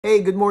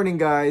Hey, good morning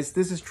guys.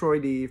 This is Troy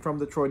D from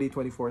the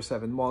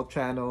TROYD247MALL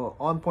channel.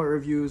 On point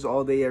reviews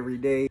all day, every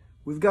day.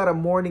 We've got a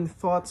morning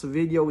thoughts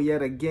video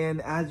yet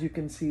again. As you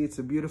can see, it's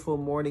a beautiful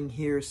morning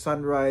here,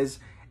 sunrise,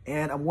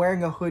 and I'm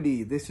wearing a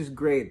hoodie. This is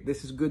great.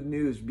 This is good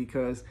news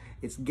because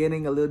it's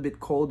getting a little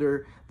bit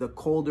colder. The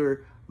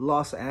colder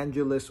Los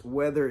Angeles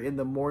weather in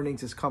the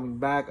mornings is coming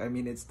back. I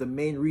mean, it's the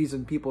main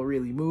reason people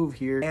really move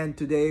here. And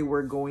today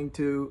we're going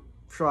to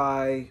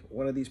try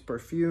one of these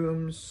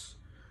perfumes.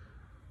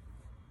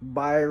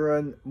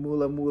 Byron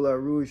Mula Mula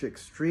Rouge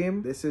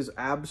Extreme. This is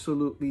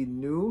absolutely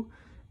new,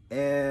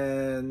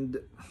 and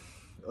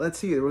let's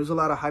see, there was a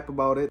lot of hype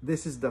about it.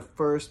 This is the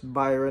first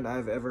Byron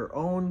I've ever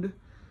owned,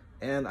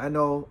 and I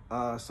know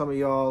some of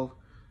y'all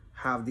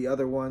have the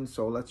other one,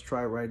 so let's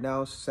try it right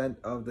now. Scent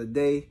of the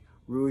day,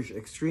 Rouge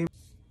Extreme.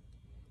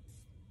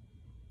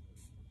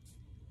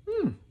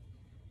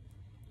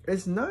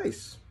 It's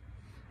nice,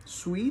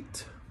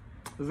 sweet,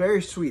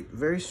 very sweet,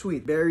 very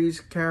sweet. Berries,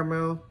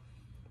 caramel.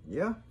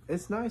 Yeah,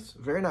 it's nice.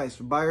 Very nice.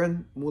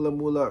 Byron Mula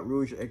Mula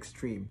Rouge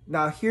Extreme.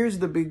 Now, here's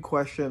the big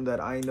question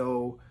that I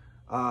know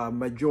a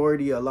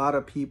lot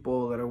of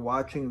people that are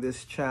watching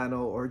this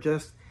channel or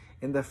just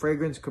in the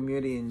fragrance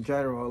community in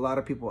general, a lot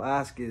of people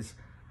ask is,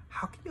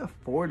 how can you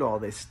afford all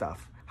this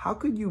stuff? How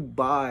could you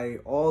buy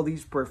all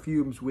these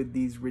perfumes with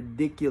these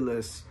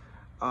ridiculous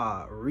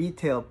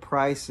retail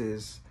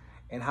prices?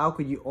 And how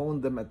could you own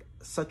them at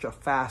such a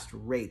fast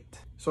rate?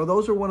 So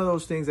those are one of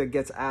those things that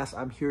gets asked.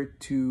 I'm here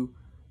to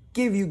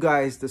give you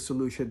guys the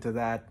solution to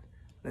that.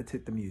 Let's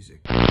hit the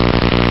music.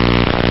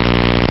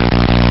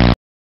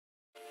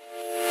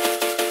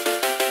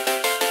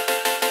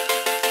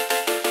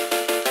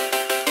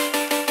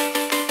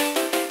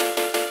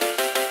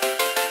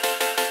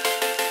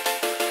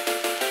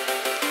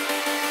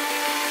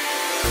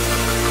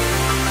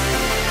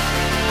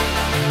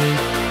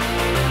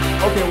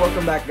 Okay,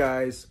 welcome back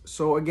guys.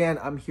 So again,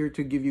 I'm here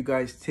to give you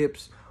guys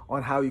tips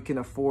on how you can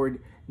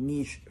afford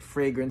niche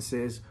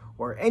fragrances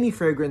or any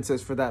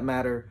fragrances for that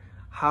matter,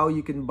 how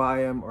you can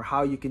buy them or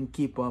how you can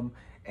keep them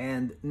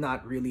and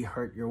not really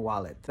hurt your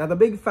wallet. Now, the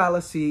big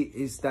fallacy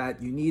is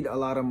that you need a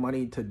lot of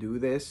money to do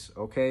this,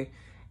 okay?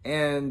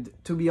 And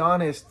to be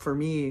honest, for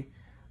me,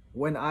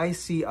 when I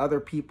see other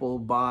people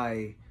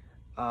buy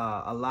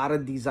a lot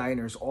of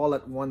designers all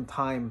at one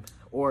time,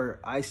 or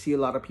I see a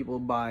lot of people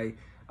buy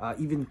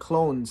even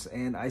clones,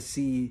 and I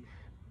see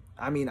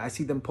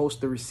them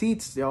post the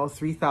receipts, you know,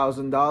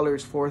 $3,000,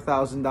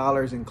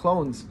 $4,000 in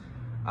clones.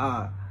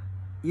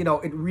 You know,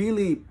 it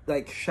really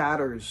like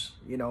shatters,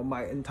 you know,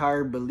 my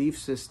entire belief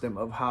system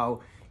of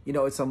how, you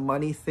know, it's a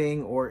money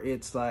thing, or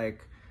it's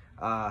like,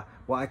 well,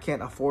 I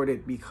can't afford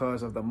it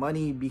because of the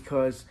money,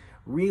 because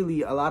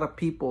really a lot of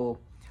people,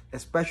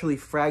 especially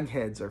frag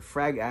heads or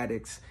frag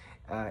addicts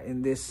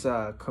in this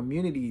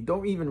community,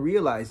 don't even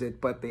realize it,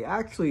 but they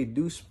actually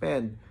do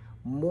spend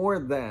more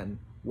than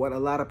what a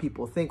lot of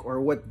people think, or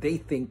what they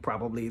think.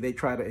 Probably they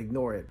try to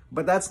ignore it,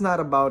 but that's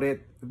not about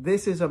it.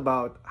 This is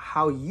about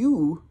how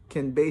you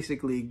can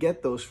basically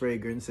get those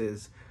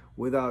fragrances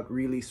without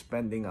really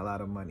spending a lot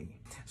of money.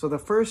 So the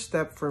first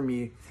step for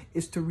me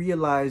is to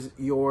realize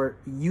your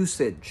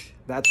usage.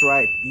 That's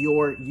right,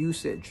 your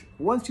usage.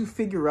 Once you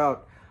figure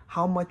out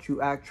how much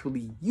you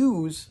actually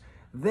use,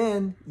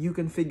 then you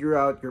can figure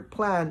out your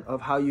plan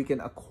of how you can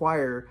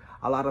acquire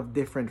a lot of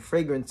different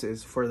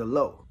fragrances for the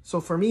low. So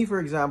for me, for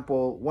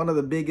example, one of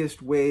the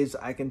biggest ways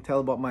I can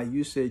tell about my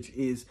usage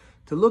is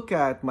to look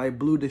at my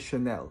Bleu de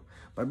Chanel.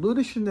 My Bleu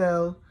de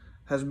Chanel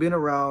has been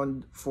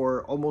around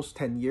for almost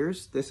 10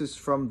 years. This is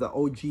from the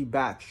OG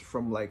batch,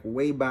 from like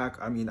way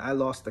back. I mean, I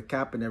lost the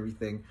cap and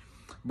everything,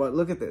 but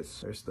look at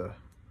this. There's the,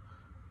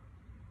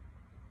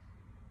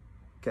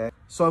 okay.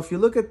 So if you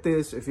look at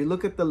this, if you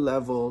look at the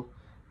level,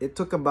 it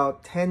took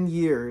about 10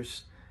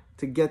 years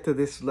to get to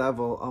this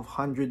level of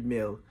 100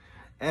 mil.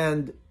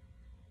 And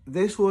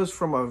this was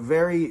from a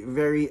very,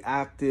 very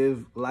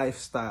active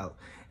lifestyle.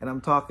 And I'm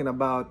talking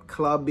about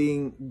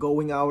clubbing,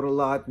 going out a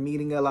lot,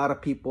 meeting a lot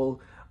of people,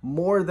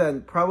 more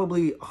than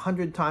probably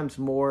 100 times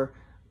more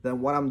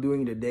than what I'm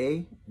doing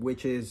today,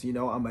 which is, you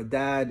know, I'm a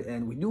dad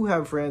and we do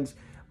have friends,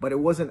 but it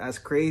wasn't as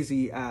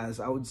crazy as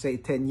I would say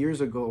 10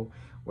 years ago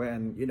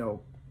when, you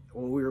know,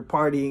 when we were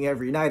partying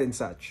every night and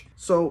such.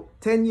 So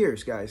 10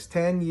 years, guys,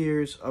 10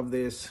 years of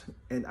this,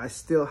 and I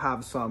still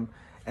have some.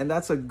 And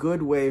that's a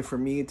good way for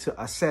me to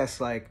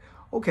assess, like,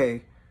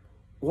 okay,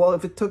 well,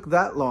 if it took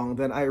that long,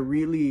 then I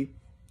really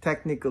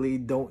technically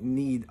don't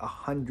need a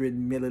 100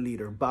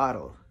 milliliter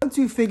bottle. Once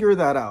you figure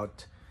that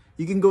out,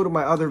 you can go to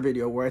my other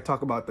video where I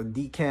talk about the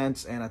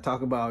decants and I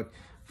talk about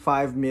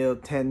 5 mil,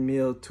 10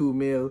 mil, 2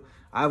 mil.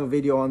 I have a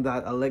video on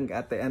that, a link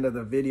at the end of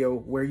the video,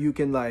 where you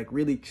can like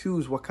really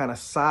choose what kind of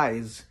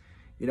size,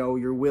 you know,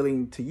 you're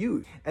willing to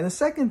use. And the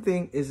second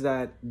thing is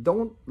that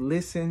don't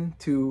listen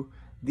to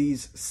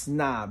these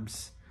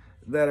snobs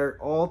that are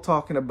all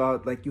talking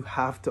about like you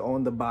have to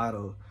own the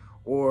bottle,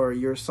 or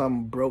you're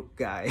some broke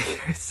guy.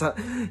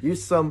 you're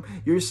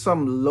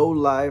some low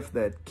life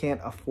that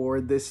can't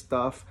afford this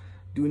stuff.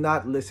 Do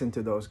not listen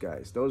to those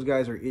guys. Those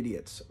guys are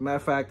idiots. Matter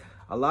of fact,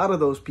 a lot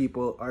of those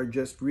people are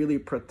just really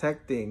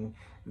protecting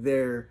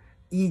their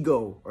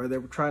ego, or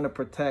they're trying to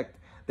protect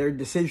their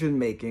decision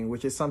making,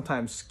 which is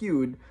sometimes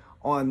skewed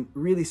on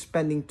really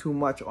spending too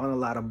much on a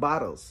lot of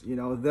bottles. You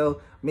know,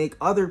 they'll make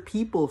other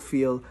people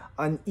feel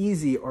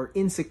uneasy or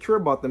insecure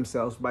about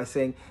themselves by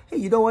saying, hey,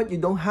 you know what, you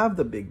don't have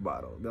the big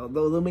bottle.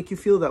 They'll make you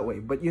feel that way.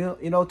 But you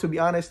know, to be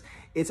honest,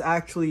 it's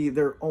actually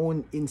their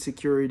own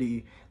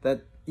insecurity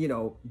that, you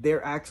know,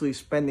 they're actually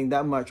spending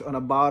that much on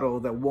a bottle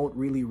that won't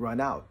really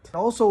run out.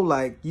 Also,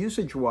 like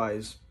usage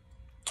wise,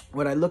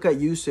 when I look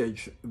at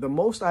usage, the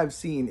most I've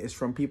seen is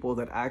from people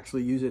that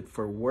actually use it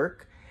for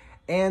work,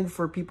 and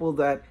for people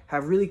that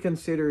have really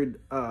considered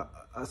a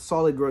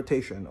solid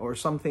rotation, or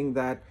something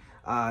that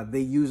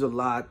they use a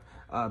lot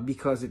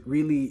because it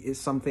really is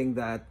something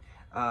that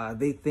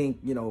they think,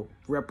 you know,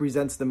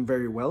 represents them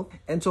very well.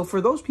 And so for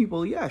those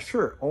people, yeah,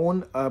 sure,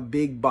 own a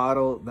big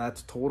bottle.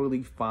 That's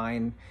totally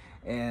fine.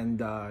 And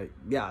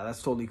yeah,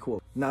 that's totally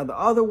cool. Now, the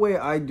other way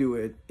I do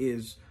it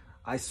is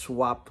I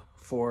swap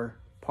for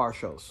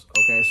partials.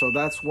 Okay, so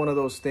that's one of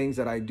those things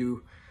that I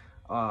do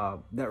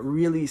that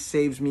really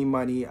saves me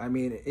money. I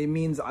mean, it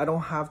means I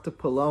don't have to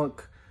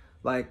plunk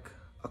like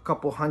a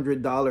couple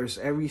 $100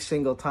 every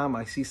single time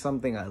I see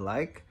something I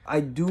like.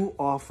 I do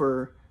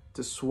offer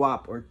to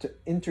swap or to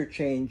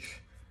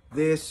interchange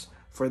this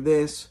for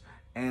this,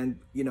 and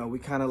you know, we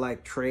kind of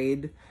like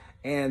trade.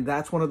 And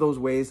that's one of those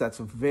ways that's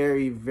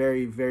very,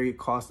 very, very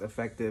cost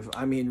effective.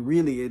 I mean,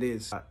 really it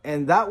is.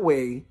 And that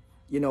way,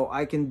 you know,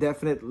 I can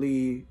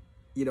definitely,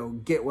 you know,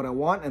 get what I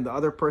want, and the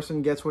other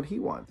person gets what he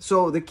wants.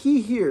 So the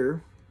key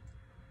here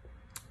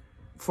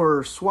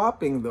for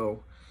swapping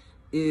though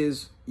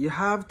is you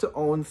have to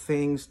own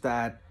things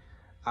that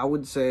I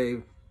would say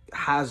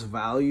has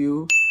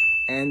value.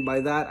 And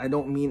by that, I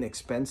don't mean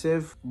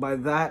expensive. By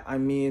that, I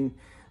mean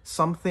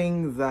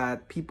something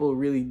that people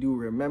really do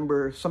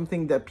remember,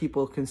 something that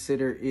people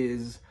consider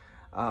is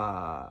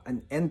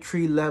an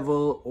entry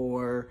level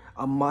or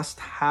a must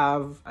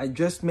have. I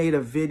just made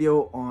a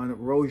video on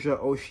Roja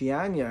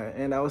Oceania,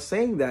 and I was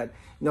saying that,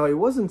 you know, it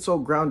wasn't so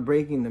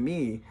groundbreaking to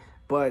me,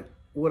 but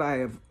would I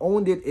have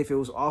owned it if it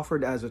was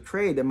offered as a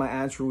trade? And my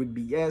answer would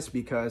be yes,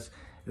 because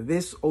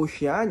this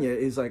Oceania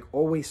is like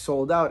always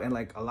sold out, and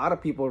like a lot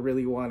of people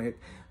really want it.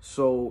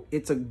 So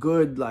it's a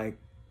good like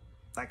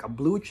a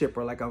blue chip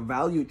or like a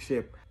value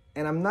chip.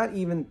 And I'm not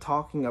even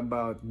talking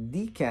about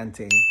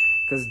decanting,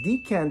 because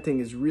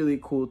decanting is really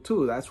cool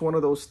too. That's one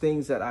of those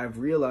things that I've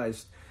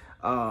realized.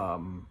 I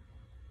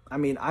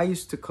mean, I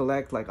used to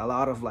collect like a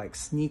lot of like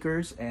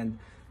sneakers, and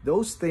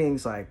those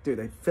things, like, dude,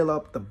 they fill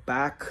up the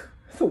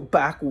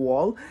back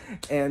wall.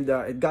 And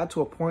it got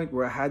to a point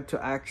where I had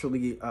to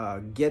actually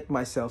get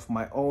myself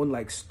my own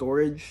like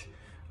storage,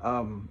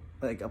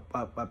 like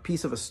a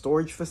piece of a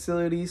storage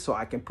facility, so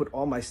I can put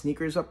all my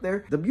sneakers up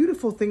there. The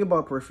beautiful thing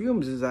about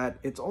perfumes is that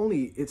it's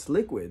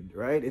liquid,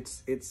 right?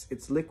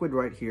 It's liquid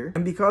right here.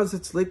 And because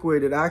it's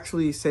liquid, it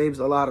actually saves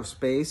a lot of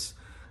space.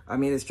 I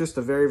mean, it's just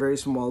a very, very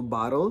small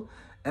bottle.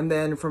 And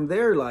then from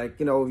there, like,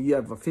 you know, you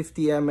have a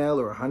 50 ml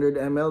or 100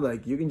 ml,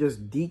 like you can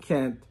just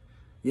decant,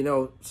 you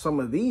know, some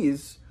of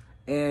these,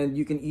 and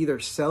you can either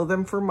sell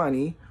them for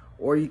money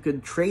or you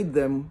could trade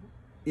them,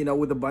 you know,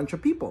 with a bunch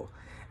of people.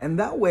 And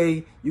that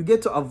way you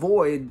get to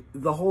avoid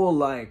the whole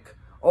like,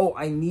 oh,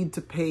 I need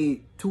to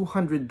pay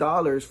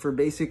 $200 for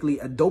basically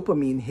a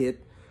dopamine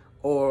hit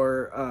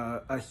or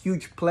a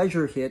huge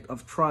pleasure hit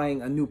of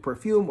trying a new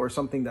perfume or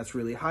something that's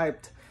really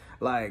hyped.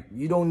 Like,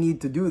 you don't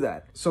need to do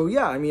that. So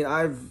yeah, I mean,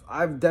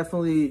 I've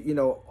definitely, you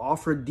know,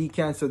 offered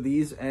decants of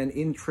these, and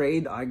in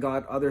trade I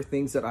got other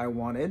things that I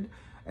wanted.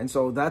 And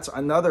so that's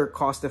another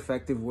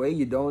cost-effective way.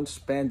 You don't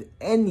spend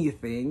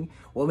anything,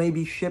 well,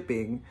 maybe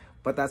shipping,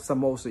 but that's the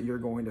most that you're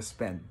going to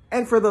spend.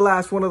 And for the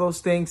last one of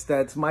those things,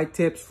 that's my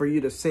tips for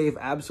you to save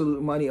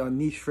absolute money on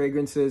niche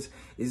fragrances,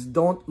 is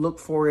don't look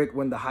for it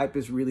when the hype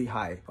is really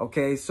high.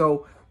 Okay,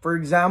 so for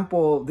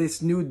example,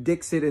 this new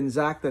Dixit and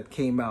Zach that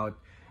came out,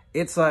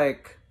 it's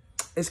like,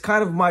 it's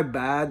kind of my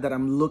bad that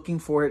I'm looking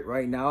for it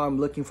right now. I'm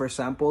looking for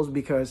samples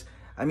because,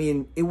 I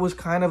mean, it was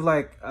kind of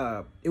like,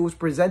 it was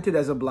presented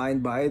as a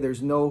blind buy.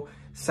 There's no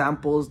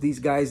samples. These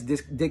guys,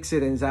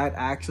 Dixit and Zach,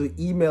 actually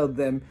emailed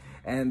them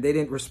and they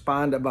didn't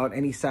respond about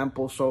any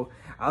samples. So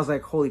I was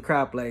like, holy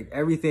crap, like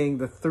everything,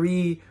 the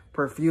 3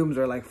 perfumes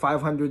are like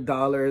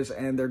 $500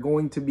 and they're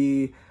going to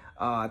be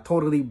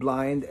totally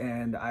blind,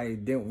 and I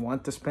didn't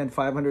want to spend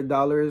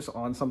 $500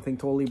 on something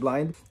totally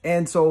blind.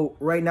 And so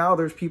right now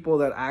there's people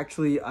that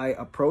actually I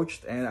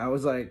approached and I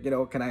was like, you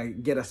know, can I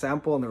get a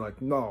sample? And they're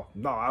like, no,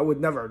 I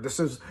would never. This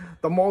is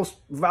the most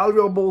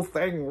valuable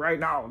thing right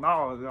now.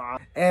 No.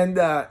 And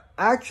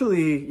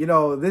actually, you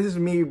know, this is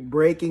me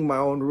breaking my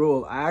own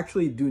rule. I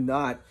actually do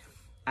not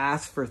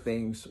ask for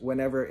things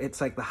whenever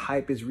it's like the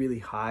hype is really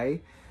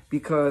high,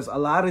 because a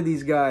lot of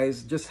these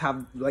guys just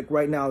have, like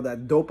right now,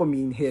 that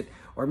dopamine hit,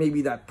 or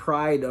maybe that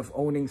pride of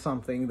owning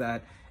something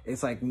that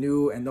is like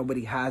new and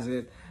nobody has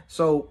it.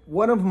 So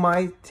one of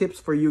my tips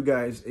for you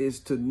guys is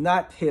to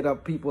not hit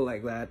up people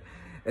like that,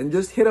 and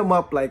just hit them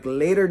up like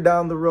later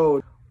down the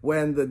road,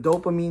 when the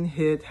dopamine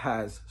hit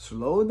has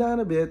slowed down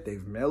a bit,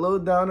 they've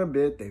mellowed down a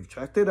bit, they've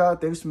checked it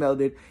out, they've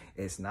smelled it,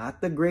 it's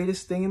not the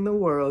greatest thing in the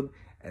world,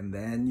 and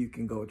then you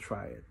can go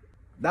try it.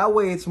 That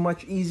way it's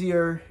much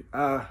easier.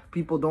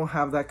 People don't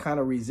have that kind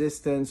of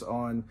resistance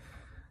on,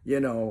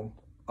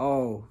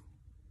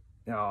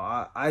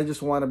 I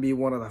just want to be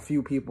one of the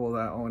few people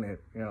that own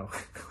it,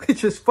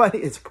 which is funny.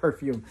 It's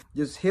perfume.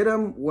 Just hit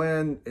them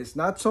when it's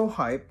not so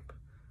hype.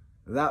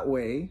 That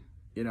way,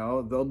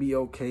 they'll be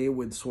okay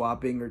with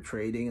swapping or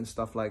trading and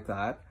stuff like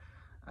that.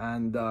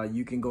 And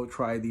you can go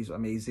try these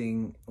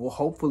amazing, well,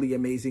 hopefully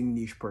amazing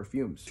niche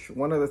perfumes.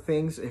 One of the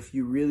things, if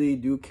you really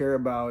do care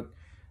about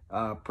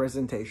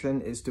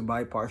presentation, is to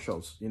buy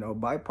partials.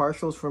 Buy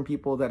partials from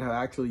people that have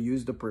actually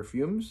used the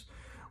perfumes.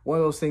 One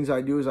of those things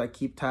I do is I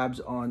keep tabs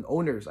on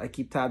owners. I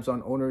keep tabs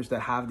on owners that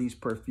have these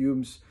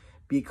perfumes,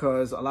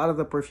 because a lot of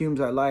the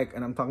perfumes I like,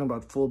 and I'm talking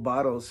about full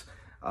bottles,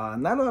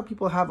 not a lot of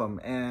people have them.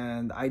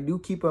 And I do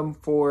keep them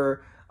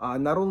for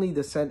not only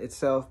the scent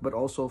itself, but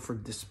also for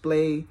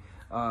display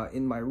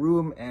in my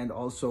room, and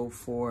also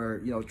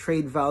for,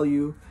 trade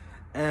value.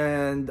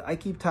 And I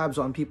keep tabs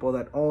on people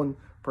that own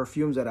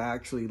perfumes that I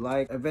actually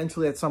like.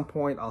 Eventually, at some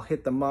point, I'll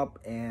hit them up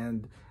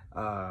and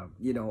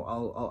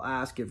I'll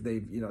ask if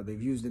they've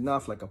used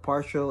enough, like a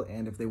partial,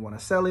 and if they want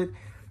to sell it.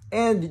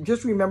 And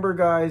just remember,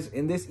 guys,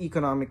 in this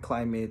economic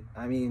climate,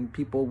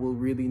 people will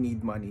really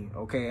need money,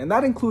 okay? And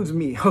that includes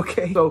me,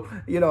 okay? So,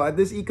 at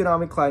this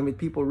economic climate,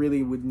 people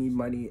really would need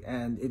money,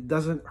 and it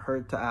doesn't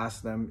hurt to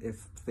ask them if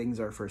things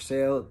are for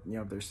sale,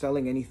 if they're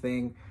selling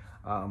anything,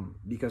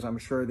 because I'm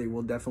sure they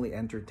will definitely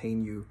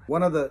entertain you.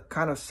 One of the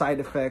kind of side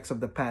effects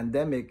of the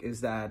pandemic is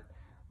that,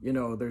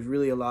 there's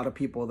really a lot of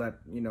people that,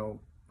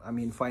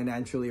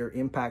 financially are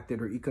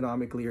impacted or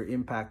economically are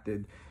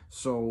impacted.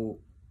 So,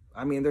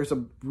 there's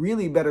a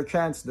really better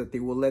chance that they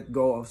will let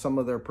go of some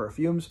of their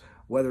perfumes,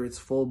 whether it's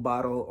full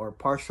bottle or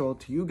partial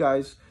to you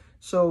guys.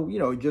 So,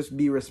 just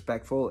be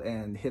respectful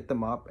and hit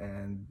them up,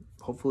 and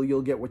hopefully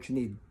you'll get what you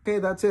need. Okay,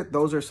 that's it.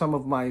 Those are some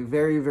of my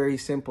very, very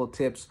simple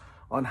tips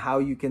on how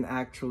you can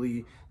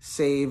actually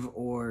save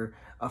or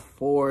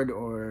afford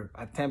or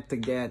attempt to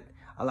get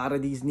a lot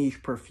of these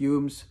niche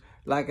perfumes.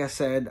 Like I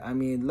said,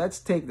 let's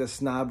take the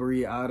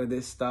snobbery out of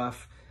this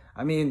stuff.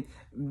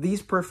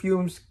 These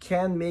perfumes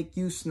can make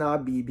you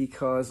snobby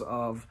because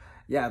of,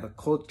 the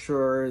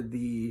culture,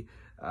 the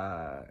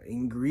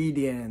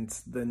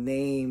ingredients, the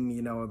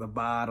name, the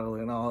bottle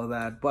and all of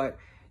that. But,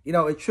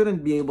 it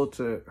shouldn't be able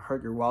to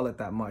hurt your wallet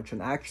that much.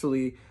 And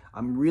actually,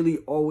 I'm really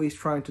always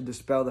trying to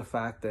dispel the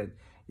fact that,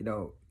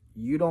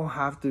 you don't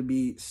have to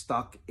be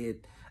stuck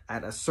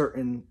at a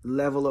certain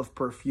level of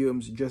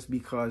perfumes just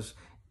because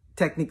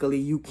technically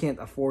you can't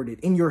afford it.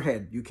 In your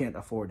head, you can't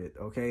afford it,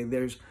 okay?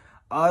 There's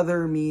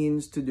other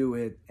means to do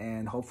it,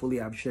 and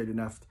hopefully I've shared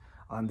enough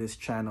on this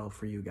channel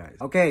for you guys.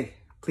 Okay,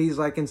 please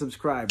like and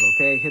subscribe,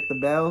 okay? Hit the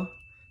bell.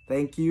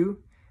 Thank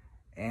you,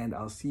 and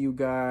I'll see you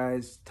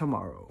guys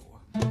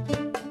tomorrow.